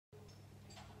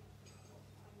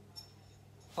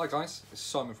Hi guys, it's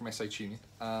Simon from SA Tuning.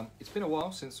 It's been a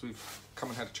while since we've come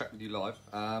and had a chat with you live.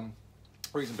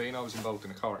 Reason being, I was involved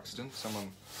in a car accident.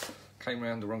 Someone came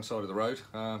around the wrong side of the road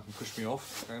and pushed me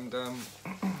off and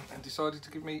decided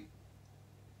to give me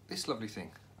this lovely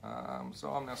thing. So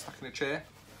I'm now stuck in a chair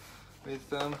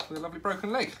with a lovely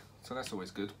broken leg, so that's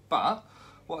always good. But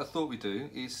what I thought we'd do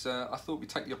is I thought we'd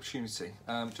take the opportunity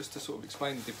just to sort of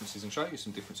explain the differences and show you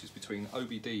some differences between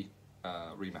OBD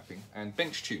remapping and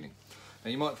bench tuning. Now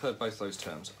you might have heard both those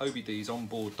terms. OBD is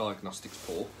onboard diagnostics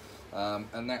port,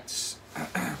 and that's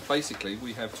basically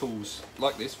we have tools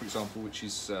like this, for example, which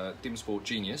is DimSport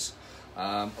Genius,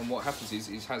 and what happens is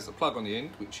it has a plug on the end,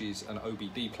 which is an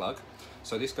OBD plug.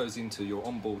 So this goes into your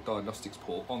onboard diagnostics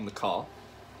port on the car.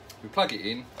 We plug it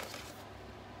in,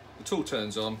 the tool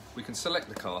turns on, we can select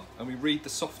the car, and we read the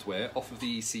software off of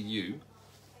the ECU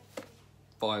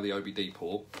via the OBD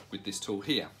port with this tool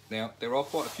here. Now, there are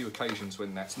quite a few occasions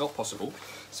when that's not possible.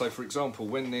 So, for example,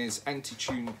 when there's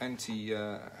anti-tune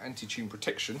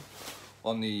protection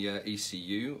on the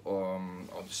ECU,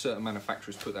 certain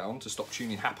manufacturers put that on to stop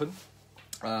tuning happen.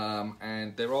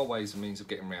 And there are ways and means of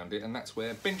getting around it, and that's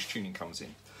where bench tuning comes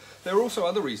in. There are also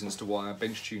other reasons to why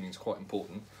bench tuning is quite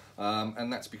important,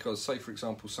 and that's because, say for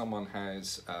example, someone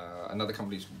has another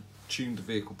company's tuned the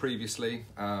vehicle previously,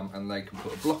 and they can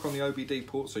put a block on the OBD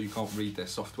port so you can't read their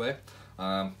software.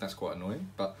 That's quite annoying,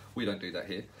 but we don't do that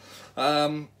here.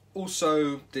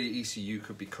 Also, the ECU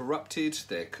could be corrupted,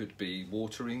 there could be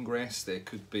water ingress, there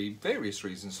could be various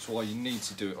reasons to why you need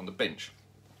to do it on the bench.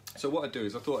 So what I'd do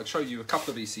is I thought I'd show you a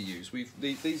couple of ECUs.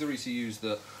 These are ECUs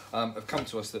that have come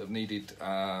to us that have needed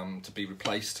to be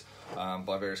replaced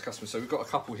by various customers. So we've got a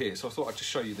couple here, so I thought I'd just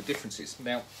show you the differences.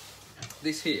 Now,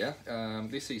 this here,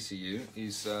 this ECU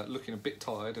is looking a bit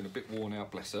tired and a bit worn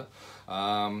out, bless her.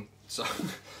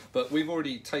 But we've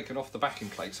already taken off the backing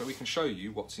plate so we can show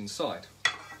you what's inside.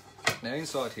 Now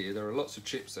inside here there are lots of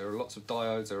chips, there are lots of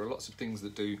diodes, there are lots of things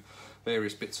that do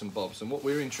various bits and bobs, and what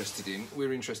we're interested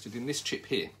in this chip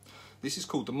here. This is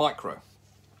called the micro,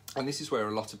 and this is where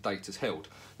a lot of data is held.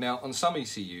 Now on some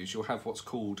ECUs you'll have what's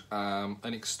called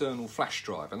an external flash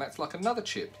drive, and that's like another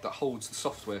chip that holds the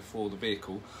software for the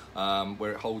vehicle,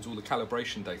 where it holds all the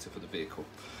calibration data for the vehicle.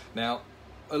 Now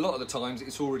a lot of the times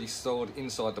it's already stored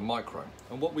inside the micro,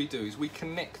 and what we do is we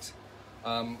connect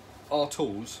our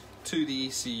tools to the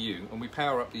ECU and we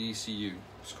power up the ECU.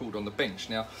 It's called on the bench.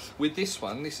 Now with this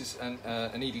one, this is an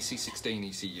EDC16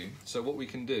 ECU, so what we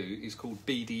can do is called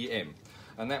BDM,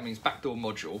 and that means backdoor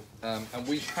module, and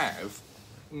we have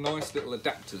nice little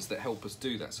adapters that help us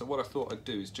do that. So what I thought I'd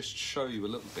do is just show you a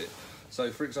little bit.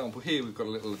 So for example, here we've got a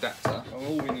little adapter, and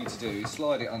all we need to do is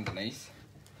slide it underneath,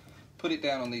 put it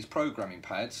down on these programming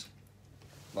pads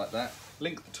like that,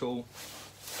 link the tool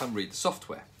and read the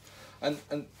software.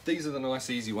 And these are the nice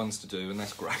easy ones to do, and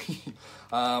that's great.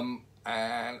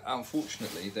 And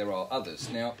unfortunately there are others.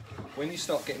 Now when you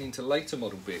start getting into later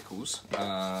model vehicles,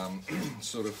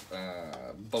 sort of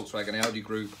Volkswagen Audi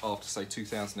group after say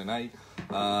 2008,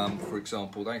 for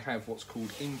example, they have what's called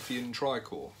Infineon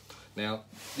Tricore. Now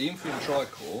the Infineon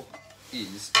Tricore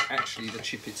is actually the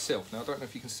chip itself. Now I don't know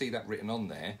if you can see that written on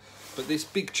there, but this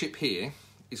big chip here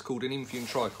is called an Infineon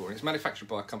Tricore, and it's manufactured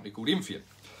by a company called Infineon.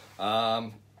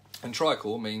 And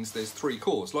tri-core means there's 3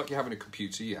 cores. Like you have in a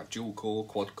computer, you have dual core,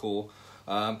 quad core.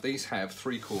 These have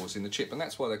 3 cores in the chip, and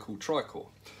that's why they're called tri-core.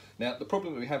 Now, the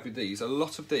problem that we have with these, a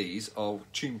lot of these are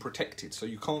tune protected, so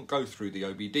you can't go through the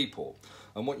OBD port.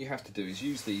 And what you have to do is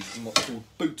use these in what's called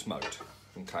boot mode.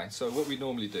 Okay, so what we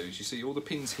normally do is you see all the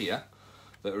pins here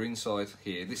that are inside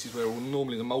here. This is where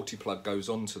normally the multi-plug goes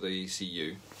onto the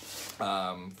ECU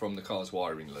from the car's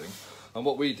wiring loom. And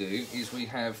what we do is we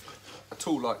have a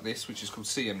tool like this, which is called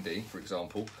CMD, for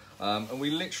example, and we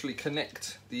literally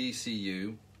connect the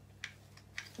ECU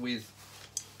with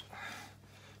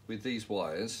these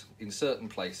wires in certain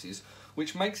places,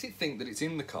 which makes it think that it's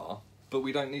in the car, but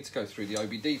we don't need to go through the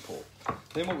OBD port.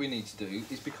 Then what we need to do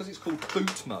is, because it's called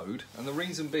boot mode, and the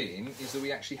reason being is that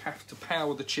we actually have to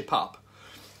power the chip up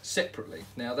separately.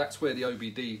 Now that's where the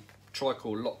OBD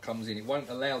tri-core lock comes in. It won't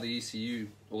allow the ECU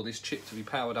or this chip to be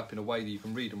powered up in a way that you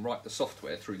can read and write the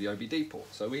software through the OBD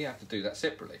port. So we have to do that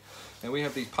separately. Now we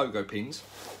have these pogo pins,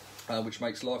 which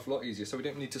makes life a lot easier, so we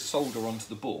don't need to solder onto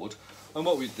the board. And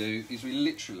what we do is we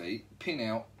literally pin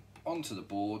out onto the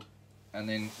board, and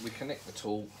then we connect the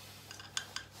tool,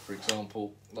 for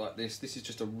example, like this. This is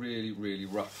just a really, really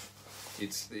rough,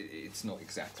 it's not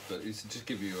exact, but it's to just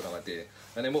give you an idea.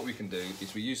 And then what we can do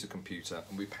is we use the computer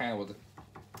and we power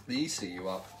the ECU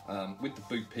up with the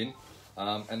boot pin,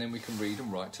 and then we can read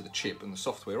and write to the chip and the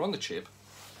software on the chip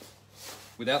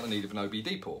without the need of an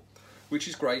OBD port, which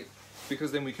is great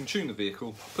because then we can tune the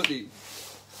vehicle,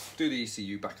 do the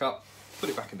ECU back up, put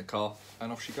it back in the car,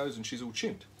 and off she goes, and she's all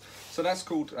tuned. So that's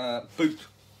called boot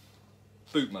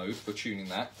mode for tuning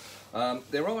that.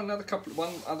 There are one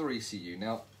other ECU.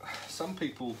 Now, some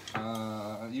people,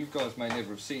 you guys may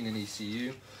never have seen an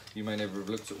ECU, you may never have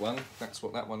looked at one. That's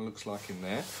what that one looks like in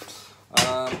there.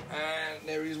 And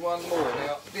there is one more.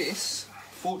 Now this,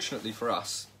 fortunately for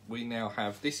us, we now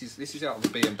have, this is out of the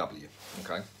BMW,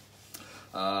 okay?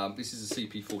 This is a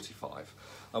CP45.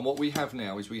 And what we have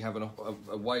now is we have a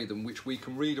way in which we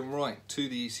can read and write to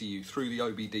the ECU through the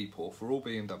OBD port for all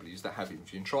BMWs that have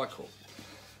Infineon Tri-Core.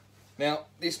 Now,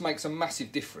 this makes a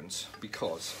massive difference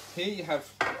because here you have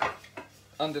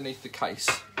underneath the case,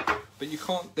 but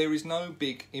there is no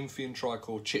big Infineon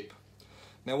Tri-Core chip.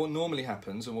 Now, what normally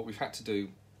happens, and what we've had to do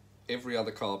every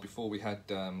other car before we had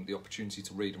the opportunity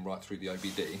to read and write through the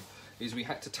OBD, is we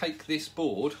had to take this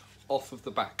board off of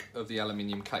the back of the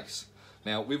aluminium case.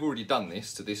 Now, we've already done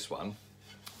this to this one,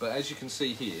 but as you can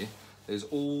see here, there's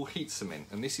all heat cement,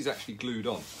 and this is actually glued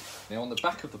on. Now, on the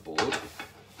back of the board,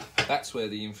 that's where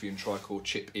the Infineon Tri-Core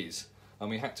chip is,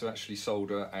 and we had to actually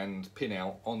solder and pin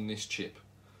out on this chip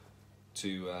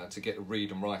to get a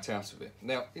read and write out of it.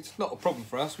 Now, it's not a problem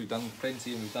for us. We've done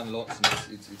plenty and we've done lots, and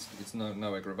it's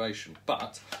no aggravation,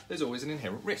 but there's always an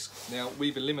inherent risk. Now,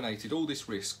 we've eliminated all this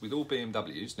risk with all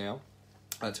BMWs now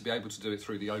to be able to do it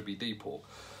through the OBD port.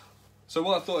 So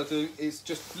what I thought I'd do is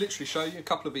just literally show you a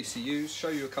couple of ECUs, show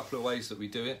you a couple of ways that we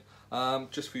do it,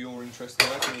 just for your interest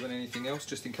more than anything else,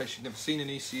 just in case you've never seen an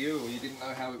ECU or you didn't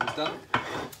know how it was done.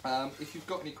 If you've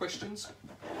got any questions,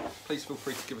 please feel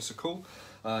free to give us a call.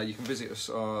 You can visit us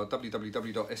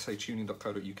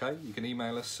www.satuning.co.uk. You can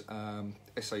email us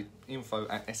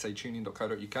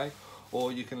info@satuning.co.uk,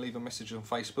 or you can leave a message on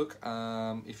Facebook.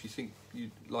 If you think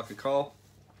you'd like a car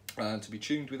to be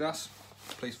tuned with us,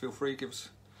 please feel free,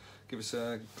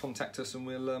 contact us, and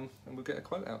we'll get a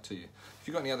quote out to you. If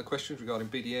you've got any other questions regarding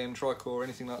BDM, Tri-Core, or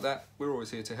anything like that, we're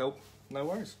always here to help. No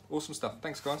worries. Awesome stuff.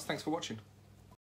 Thanks, guys. Thanks for watching.